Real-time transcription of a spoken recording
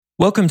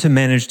Welcome to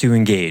Manage to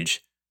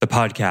Engage, the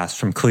podcast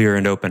from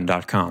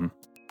clearandopen.com,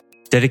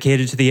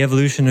 dedicated to the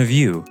evolution of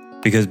you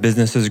because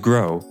businesses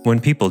grow when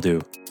people do.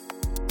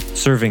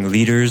 Serving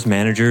leaders,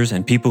 managers,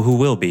 and people who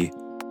will be,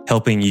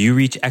 helping you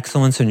reach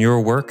excellence in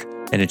your work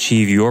and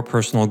achieve your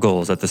personal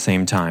goals at the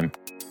same time.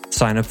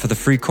 Sign up for the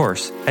free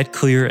course at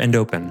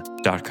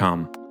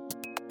clearandopen.com.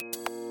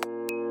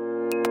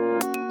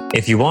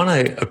 If you want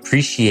to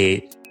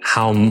appreciate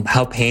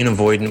how pain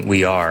avoidant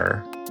we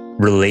are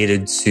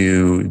related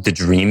to the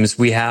dreams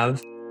we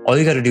have, all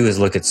you got to do is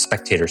look at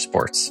spectator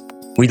sports.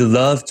 We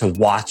love to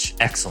watch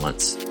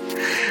excellence.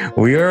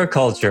 We are a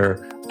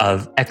culture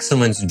of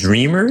excellence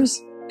dreamers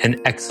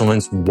and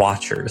excellence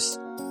watchers,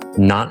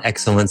 not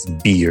excellence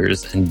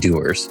beers and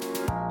doers.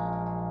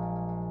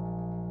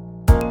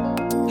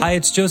 Hi,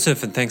 it's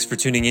Joseph, and thanks for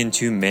tuning in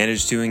to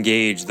Manage to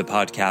Engage, the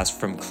podcast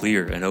from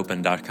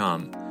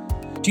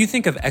clearandopen.com. Do you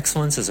think of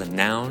excellence as a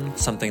noun,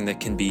 something that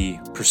can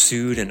be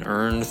pursued and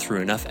earned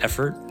through enough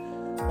effort,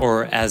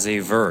 or as a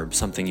verb,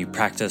 something you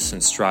practice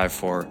and strive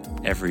for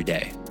every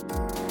day?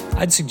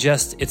 I'd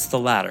suggest it's the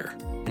latter,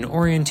 an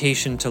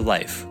orientation to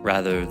life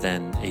rather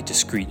than a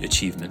discrete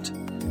achievement.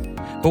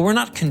 But we're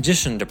not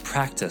conditioned to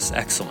practice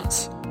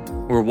excellence.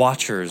 We're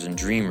watchers and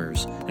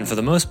dreamers, and for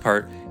the most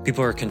part,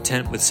 people are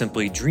content with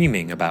simply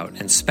dreaming about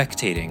and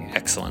spectating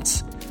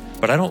excellence.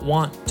 But I don't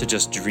want to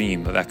just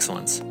dream of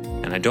excellence,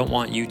 and I don't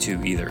want you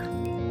to either.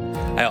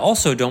 I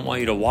also don't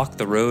want you to walk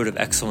the road of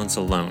excellence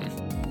alone.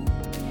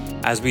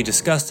 As we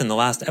discussed in the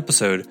last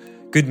episode,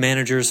 good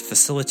managers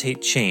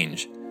facilitate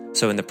change,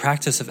 so in the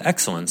practice of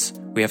excellence,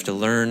 we have to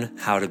learn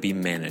how to be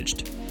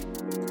managed.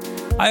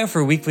 I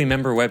offer weekly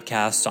member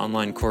webcasts,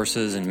 online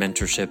courses, and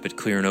mentorship at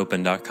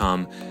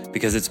clearandopen.com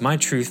because it's my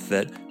truth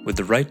that with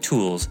the right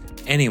tools,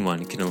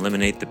 anyone can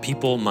eliminate the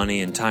people,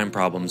 money, and time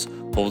problems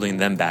holding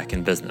them back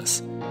in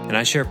business. And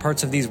I share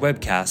parts of these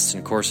webcasts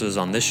and courses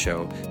on this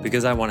show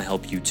because I want to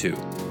help you too.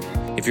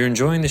 If you're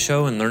enjoying the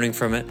show and learning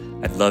from it,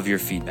 I'd love your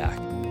feedback.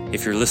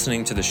 If you're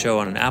listening to the show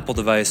on an Apple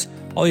device,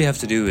 all you have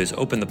to do is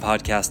open the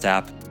podcast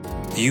app,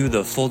 view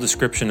the full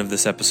description of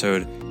this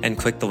episode, and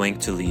click the link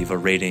to leave a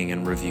rating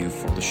and review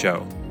for the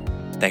show.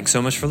 Thanks so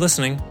much for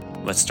listening.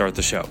 Let's start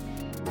the show.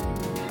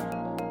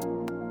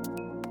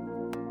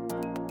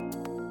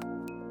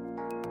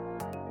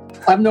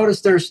 I've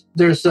noticed there's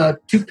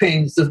two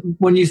pains.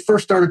 When you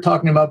first started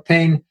talking about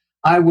pain,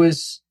 I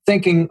was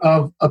thinking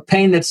of a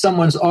pain that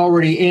someone's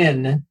already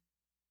in.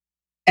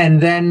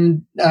 And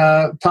then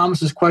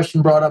Thomas's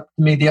question brought up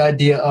to me the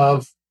idea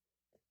of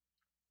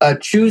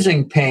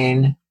choosing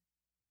pain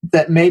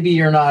that maybe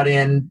you're not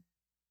in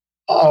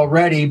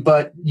already,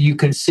 but you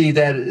can see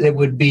that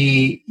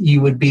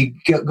you would be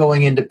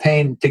going into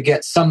pain to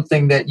get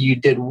something that you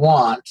did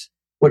want,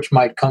 which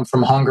might come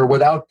from hunger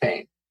without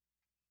pain.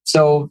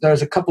 So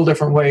there's a couple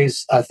different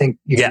ways I think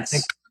you can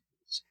think.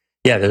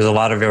 Yeah, there's a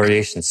lot of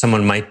variations.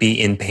 Someone might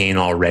be in pain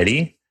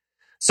already.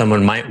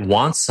 Someone might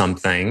want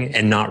something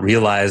and not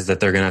realize that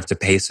they're going to have to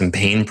pay some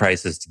pain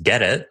prices to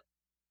get it.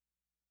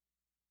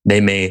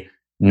 They may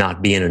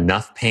not be in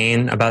enough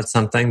pain about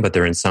something, but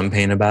they're in some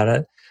pain about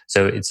it.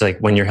 So it's like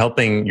when you're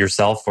helping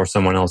yourself or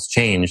someone else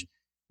change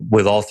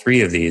with all three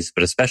of these,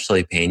 but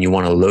especially pain, you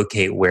want to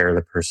locate where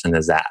the person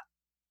is at.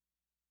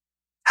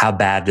 How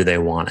bad do they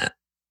want it?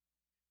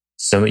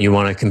 So you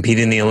want to compete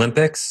in the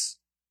Olympics?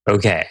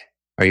 Okay.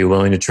 Are you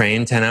willing to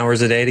train 10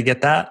 hours a day to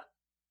get that?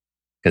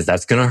 Because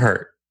that's going to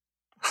hurt.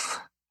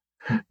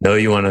 No,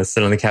 you want to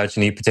sit on the couch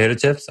and eat potato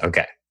chips?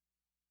 Okay.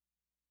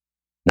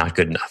 Not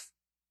good enough.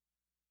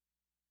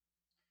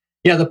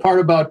 Yeah, the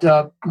part about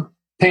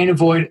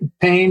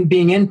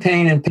being in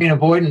pain and pain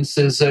avoidance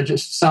is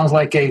just sounds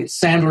like a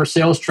Sandler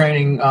sales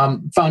training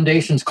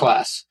foundations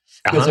class.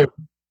 Because there's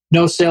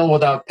no sale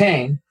without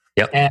pain.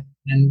 Yep.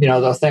 And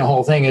the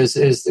whole thing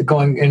is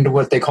going into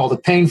what they call the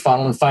pain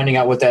funnel and finding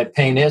out what that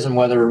pain is and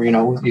whether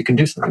you can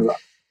do something about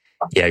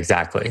it. Yeah,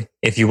 exactly.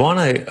 If you want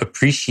to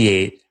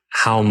appreciate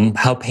how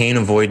pain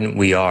avoidant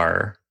we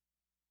are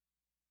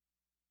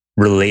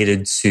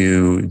related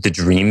to the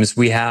dreams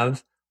we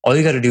have, all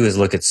you got to do is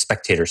look at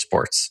spectator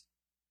sports,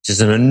 which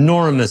is an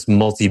enormous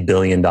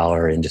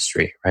multi-billion-dollar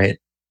industry, right?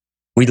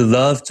 We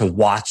love to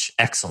watch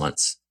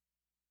excellence.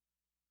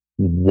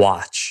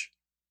 Watch.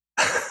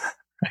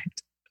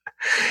 Right?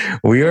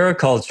 We are a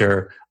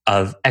culture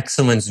of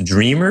excellence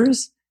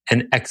dreamers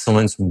and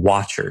excellence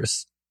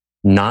watchers,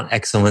 not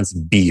excellence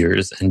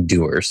beers and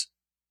doers.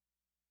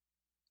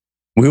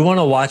 We want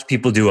to watch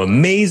people do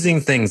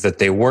amazing things that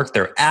they work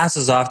their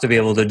asses off to be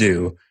able to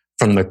do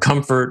from the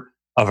comfort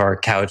of our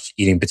couch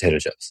eating potato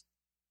chips.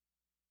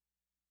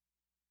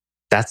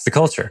 That's the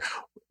culture.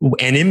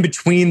 And in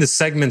between the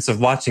segments of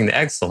watching the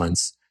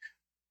excellence,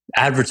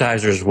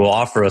 advertisers will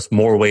offer us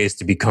more ways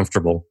to be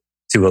comfortable,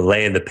 to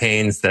allay the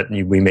pains that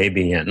we may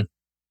be in.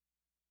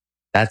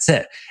 That's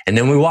it. And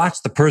then we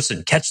watch the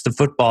person catch the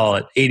football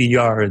at 80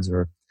 yards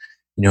or,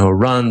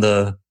 run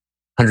the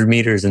 100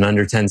 meters in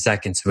under 10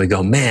 seconds. And we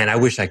go, man, I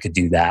wish I could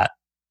do that.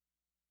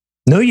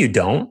 No, you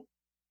don't.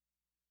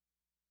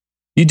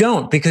 You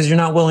don't, because you're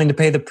not willing to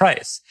pay the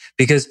price.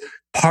 Because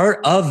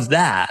part of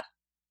that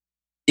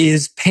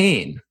is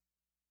pain.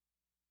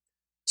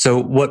 So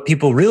what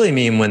people really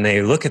mean when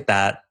they look at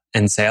that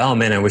and say, oh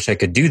man, I wish I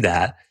could do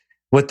that,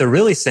 what they're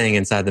really saying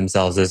inside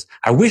themselves is,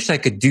 I wish I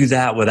could do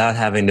that without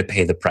having to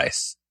pay the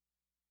price.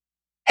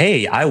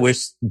 Hey, I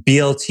wish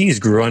BLTs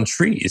grew on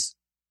trees.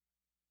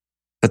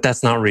 But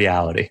that's not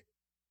reality.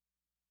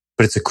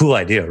 But it's a cool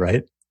idea,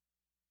 right?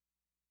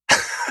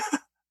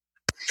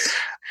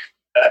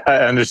 I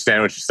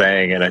understand what you're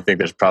saying, and I think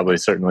there's probably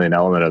certainly an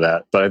element of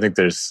that. But I think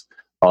there's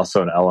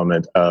also an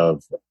element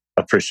of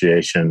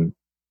appreciation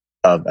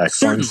of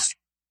excellence.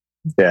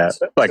 Certainly. Yeah,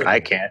 like certainly. I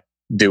can't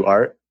do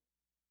art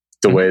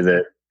the way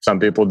that some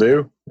people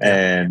do,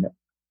 and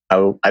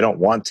I don't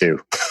want to.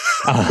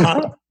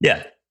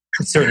 Yeah,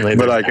 certainly.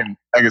 But I can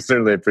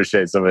certainly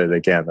appreciate somebody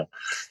that can, though.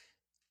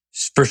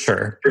 For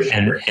sure.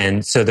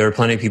 And so there are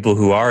plenty of people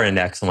who are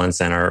into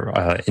excellence and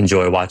are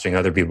enjoy watching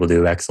other people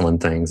do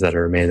excellent things that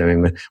are amazing. I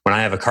mean, when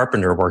I have a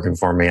carpenter working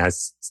for me, I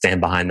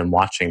stand behind them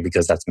watching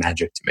because that's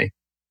magic to me.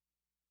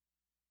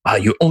 Wow,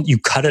 you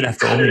cut it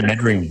after only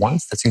measuring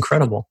once? That's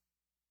incredible.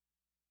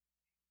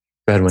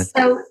 Go ahead, Wayne.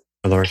 So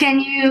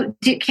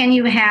can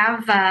you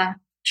have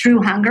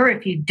true hunger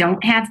if you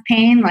don't have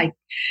pain? Like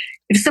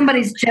if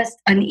somebody's just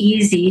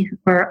uneasy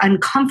or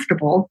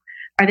uncomfortable,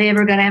 are they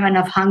ever going to have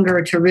enough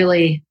hunger to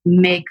really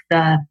take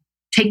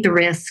the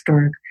risk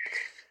or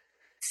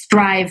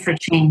strive for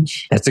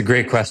change? That's a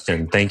great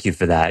question. Thank you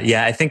for that.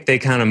 Yeah, I think they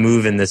kind of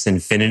move in this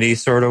infinity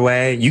sort of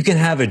way. You can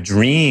have a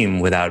dream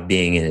without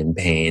being in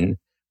pain,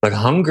 but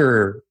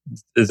hunger,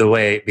 because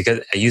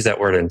I use that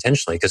word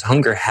intentionally, because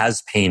hunger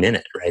has pain in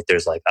it, right?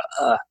 There's like,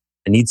 I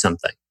need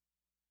something.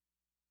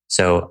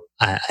 So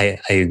I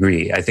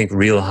agree. I think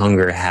real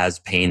hunger has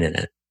pain in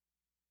it.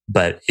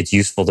 But it's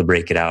useful to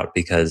break it out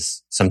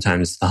because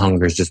sometimes the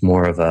hunger is just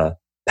more of a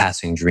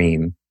passing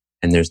dream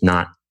and there's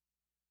not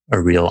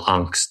a real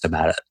angst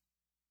about it.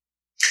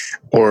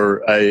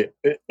 Or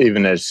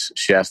even as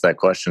she asked that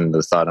question,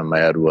 the thought in my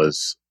head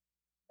was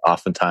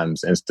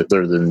oftentimes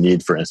the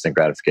need for instant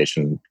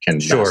gratification can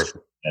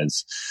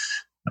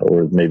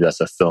or maybe that's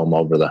a film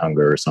over the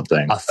hunger or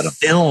something. A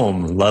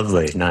film,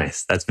 lovely,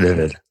 nice. That's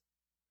vivid.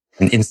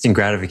 An instant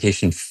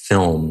gratification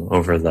film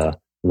over the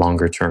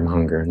longer term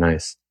hunger,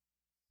 nice.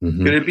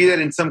 Mm-hmm. Could it be that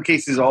in some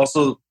cases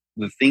also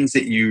the things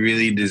that you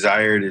really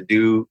desire to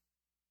do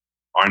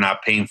are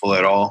not painful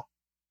at all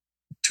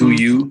to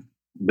you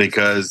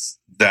because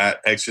that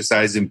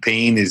exercise in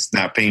pain is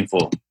not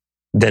painful?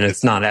 Then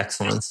it's not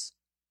excellence.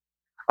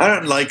 I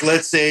don't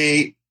let's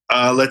say,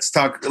 let's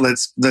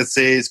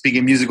say,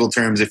 speaking musical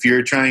terms, if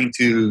you're trying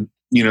to,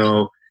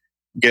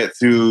 get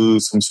through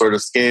some sort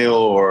of scale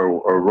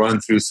or run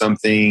through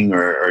something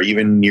or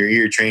even your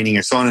ear training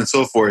or so on and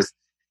so forth,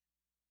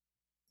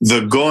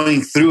 the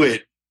going through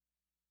it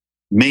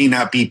may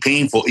not be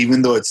painful,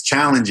 even though it's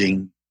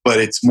challenging, but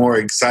it's more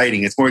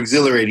exciting. It's more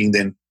exhilarating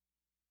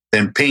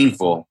than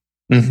painful,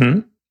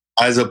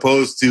 as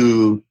opposed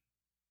to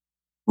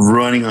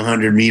running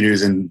 100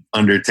 meters in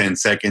under 10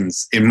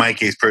 seconds. In my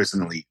case,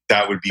 personally,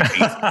 that would be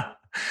painful.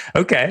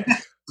 Okay.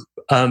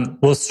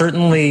 Well,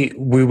 certainly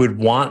we would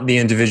want the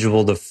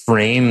individual to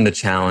frame the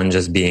challenge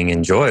as being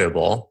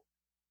enjoyable.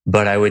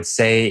 But I would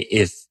say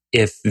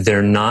if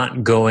they're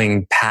not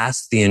going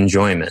past the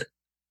enjoyment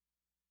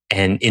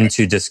and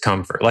into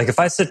discomfort. Like if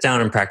I sit down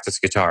and practice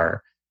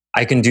guitar,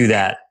 I can do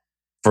that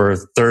for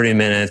 30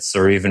 minutes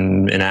or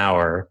even an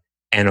hour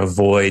and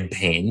avoid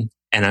pain,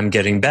 and I'm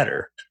getting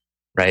better,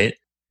 right?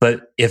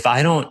 But if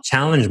I don't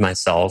challenge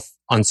myself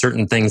on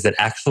certain things that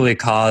actually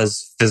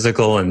cause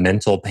physical and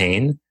mental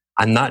pain,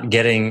 I'm not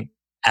getting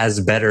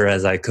as better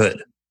as I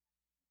could.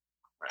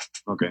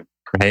 Okay.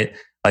 Right?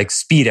 Like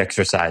speed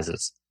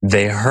exercises,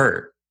 they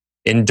hurt.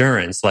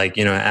 Endurance,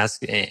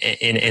 ask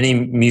in any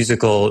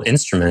musical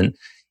instrument,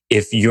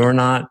 if you're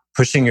not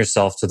pushing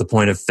yourself to the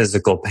point of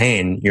physical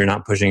pain, you're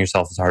not pushing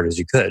yourself as hard as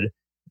you could,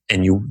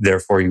 and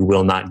therefore you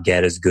will not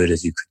get as good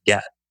as you could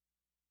get.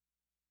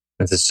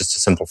 It's just a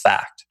simple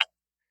fact.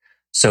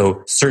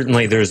 So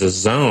certainly there's a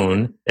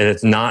zone, and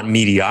it's not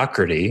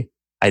mediocrity.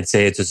 I'd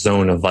say it's a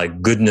zone of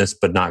like goodness,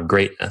 but not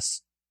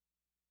greatness.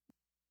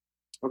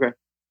 Okay,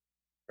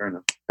 fair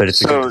enough. But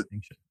it's a good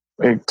distinction.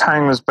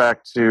 Tying this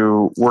back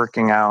to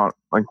working out,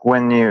 like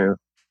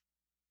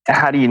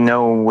how do you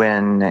know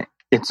when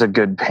it's a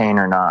good pain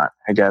or not?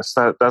 I guess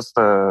that's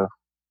the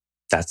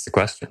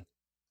question.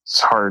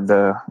 It's hard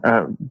to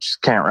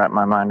just can't wrap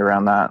my mind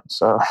around that.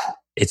 So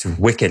it's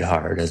wicked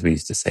hard, as we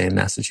used to say in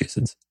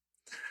Massachusetts.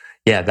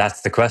 Yeah,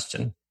 that's the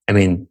question. I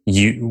mean,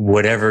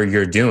 whatever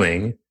you're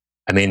doing,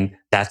 I mean,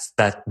 it's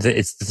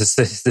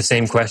the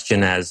same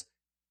question as,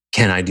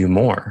 can I do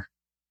more?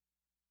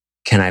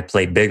 Can I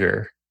play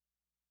bigger?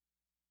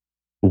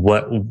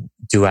 What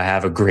do I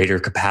have a greater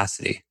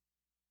capacity?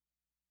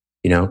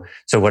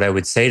 So what I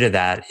would say to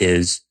that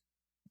is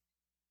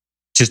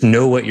just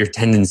know what your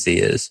tendency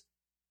is.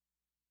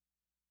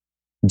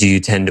 Do you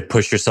tend to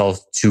push yourself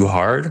too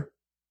hard?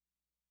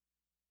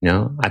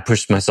 I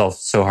pushed myself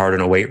so hard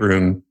in a weight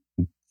room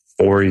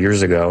 4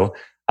 years ago.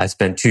 I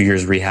spent 2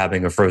 years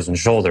rehabbing a frozen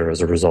shoulder as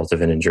a result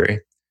of an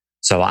injury.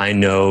 So I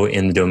know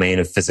in the domain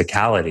of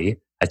physicality,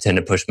 I tend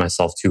to push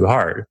myself too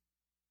hard.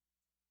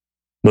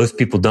 Most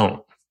people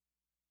don't.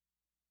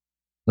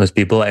 Most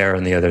people err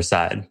on the other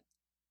side.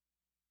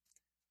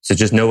 So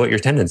just know what your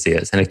tendency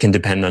is, and it can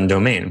depend on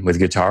domain. With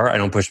guitar, I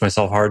don't push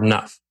myself hard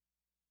enough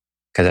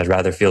because I'd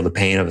rather feel the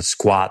pain of a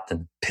squat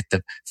than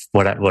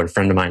what a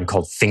friend of mine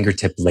called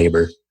fingertip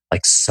labor,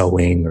 like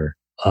sewing or,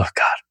 oh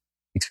God,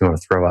 makes me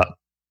want to throw up.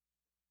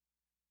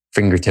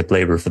 Fingertip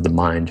labor for the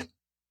mind.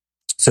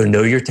 So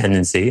know your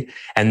tendency,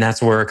 and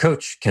that's where a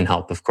coach can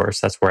help, of course.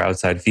 That's where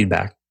outside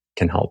feedback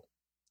can help.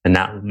 And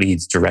that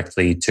leads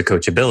directly to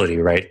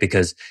coachability, right?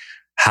 Because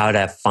how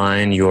to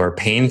find your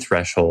pain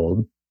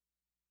threshold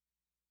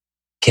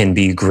can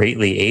be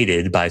greatly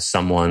aided by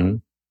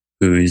someone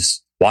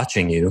who's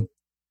watching you,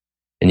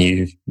 and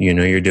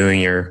you're doing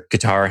your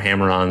guitar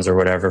hammer-ons or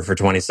whatever for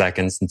 20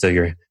 seconds until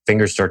your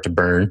fingers start to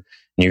burn,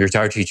 and your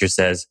guitar teacher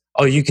says,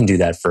 "Oh, you can do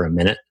that for a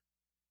minute.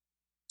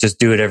 Just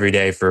do it every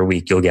day for a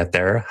week. You'll get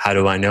there." How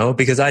do I know?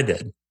 Because I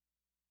did.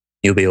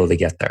 You'll be able to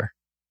get there,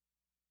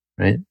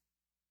 right?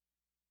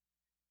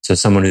 So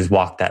someone who's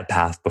walked that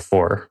path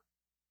before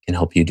can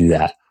help you do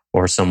that,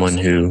 or someone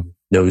who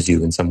knows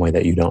you in some way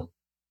that you don't.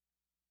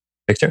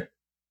 Victor?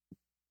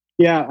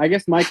 Yeah, I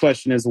guess my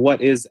question is,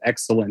 what is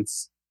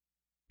excellence?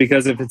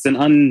 Because if it's an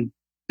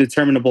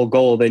undeterminable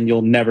goal, then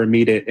you'll never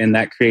meet it, and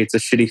that creates a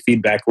shitty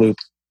feedback loop.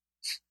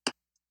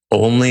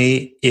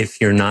 Only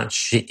if you're not,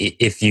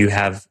 if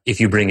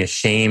you bring a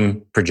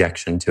shame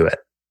projection to it.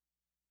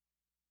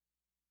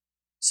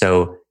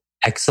 So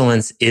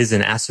excellence is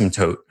an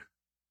asymptote.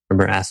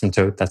 Remember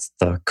asymptote? That's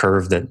the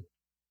curve that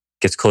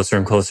gets closer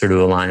and closer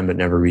to a line but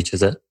never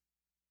reaches it.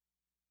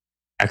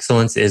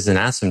 Excellence is an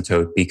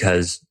asymptote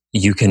because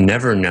you can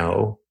never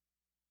know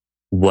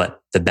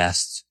what the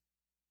best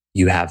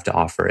you have to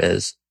offer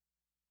is.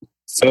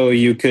 So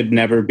you could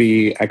never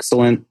be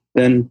excellent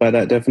then, by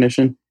that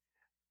definition?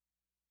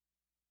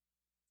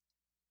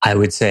 I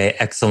would say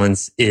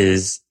excellence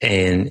is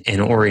an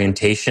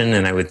orientation,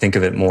 and I would think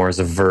of it more as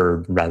a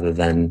verb rather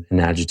than an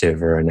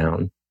adjective or a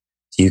noun.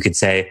 So you could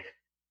say,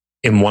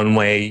 in one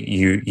way,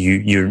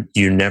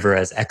 you're never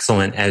as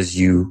excellent as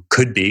you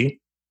could be.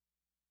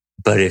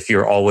 But if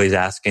you're always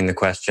asking the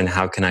question,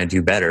 how can I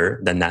do better?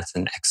 Then that's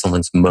an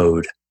excellence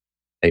mode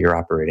that you're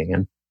operating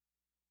in.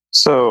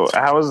 So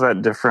how is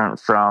that different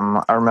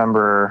from, I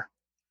remember,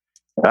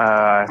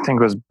 I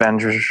think it was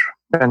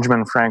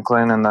Benjamin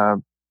Franklin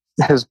and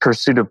his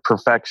pursuit of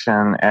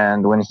perfection.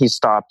 And when he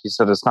stopped, he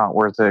said, it's not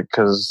worth it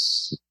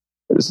because,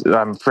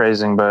 I'm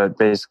phrasing, but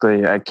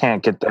basically I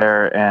can't get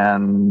there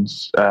and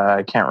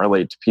I can't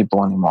relate to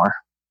people anymore.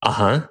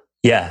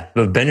 Yeah.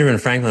 But Benjamin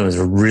Franklin was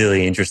a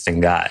really interesting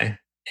guy.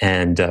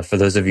 And for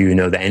those of you who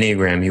know the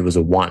Enneagram, he was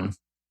a 1.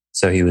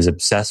 So he was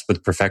obsessed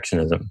with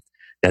perfectionism.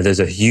 Now,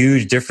 there's a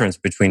huge difference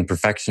between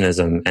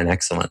perfectionism and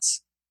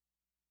excellence,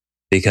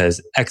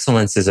 because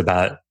excellence is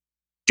about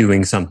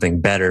doing something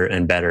better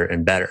and better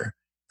and better.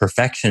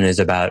 Perfection is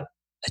about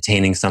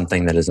attaining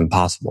something that is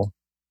impossible.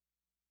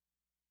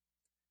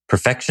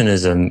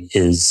 Perfectionism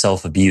is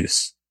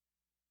self-abuse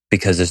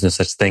because there's no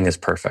such thing as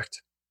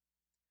perfect.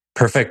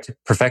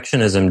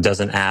 Perfectionism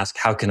doesn't ask,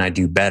 how can I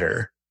do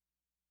better?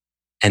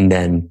 And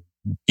then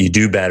you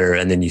do better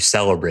and then you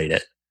celebrate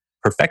it.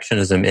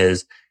 Perfectionism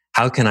is,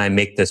 how can I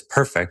make this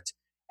perfect?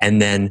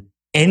 And then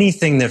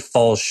anything that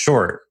falls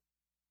short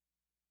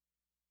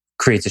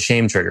creates a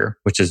shame trigger,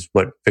 which is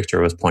what Victor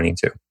was pointing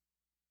to.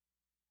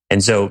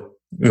 And so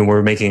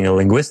we're making a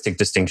linguistic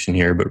distinction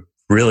here, but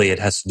really it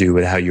has to do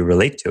with how you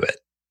relate to it.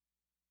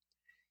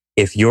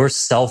 If your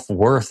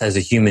self-worth as a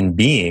human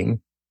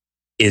being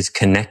is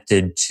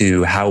connected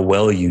to how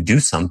well you do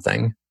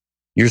something,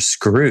 you're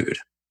screwed.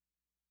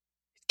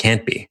 It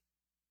can't be.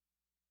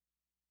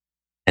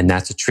 And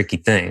that's a tricky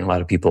thing. A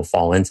lot of people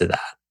fall into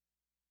that.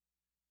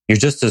 You're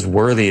just as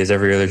worthy as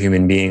every other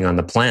human being on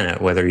the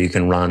planet, whether you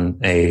can run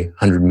a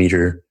 100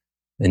 meter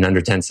in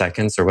under 10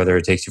 seconds or whether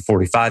it takes you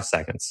 45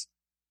 seconds.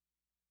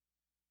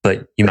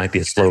 But you might be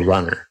a slow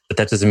runner, but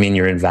that doesn't mean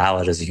you're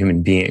invalid as a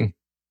human being.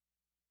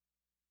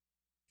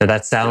 Now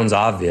that sounds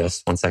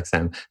obvious. One sec,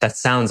 Sam. That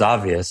sounds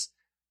obvious,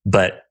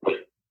 but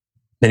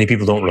many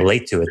people don't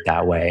relate to it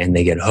that way, and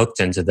they get hooked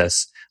into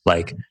this.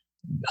 Like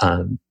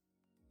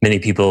many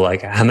people,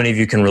 like how many of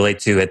you can relate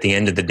to at the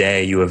end of the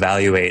day, you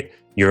evaluate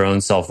your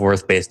own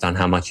self-worth based on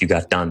how much you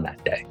got done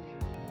that day.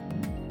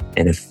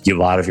 And if a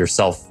lot of your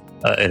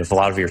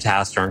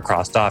tasks aren't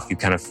crossed off, you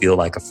kind of feel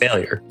like a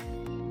failure.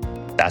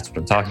 That's what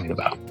I'm talking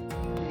about.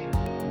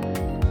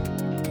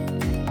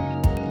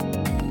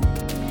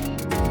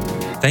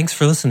 Thanks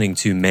for listening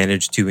to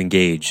Manage to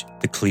Engage,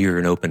 the Clear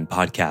and Open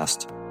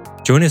podcast.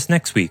 Join us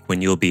next week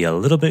when you'll be a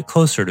little bit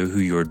closer to who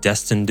you're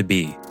destined to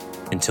be.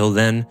 Until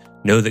then,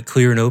 know that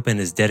Clear and Open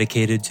is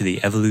dedicated to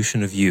the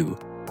evolution of you,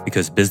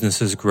 because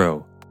businesses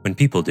grow when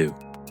people do.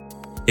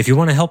 If you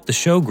want to help the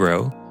show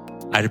grow,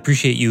 I'd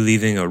appreciate you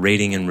leaving a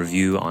rating and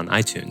review on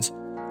iTunes.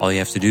 All you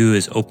have to do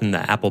is open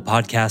the Apple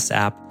Podcasts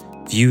app,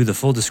 view the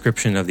full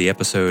description of the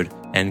episode,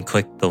 and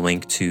click the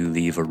link to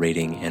leave a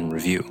rating and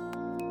review.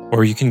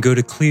 Or you can go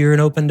to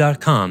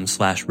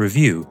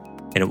clearandopen.com/review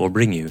and it will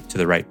bring you to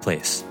the right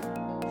place.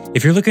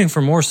 If you're looking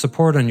for more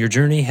support on your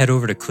journey, head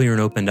over to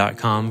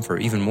clearandopen.com for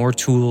even more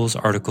tools,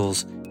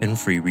 articles, and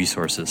free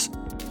resources.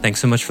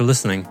 Thanks so much for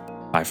listening.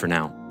 Bye for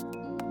now.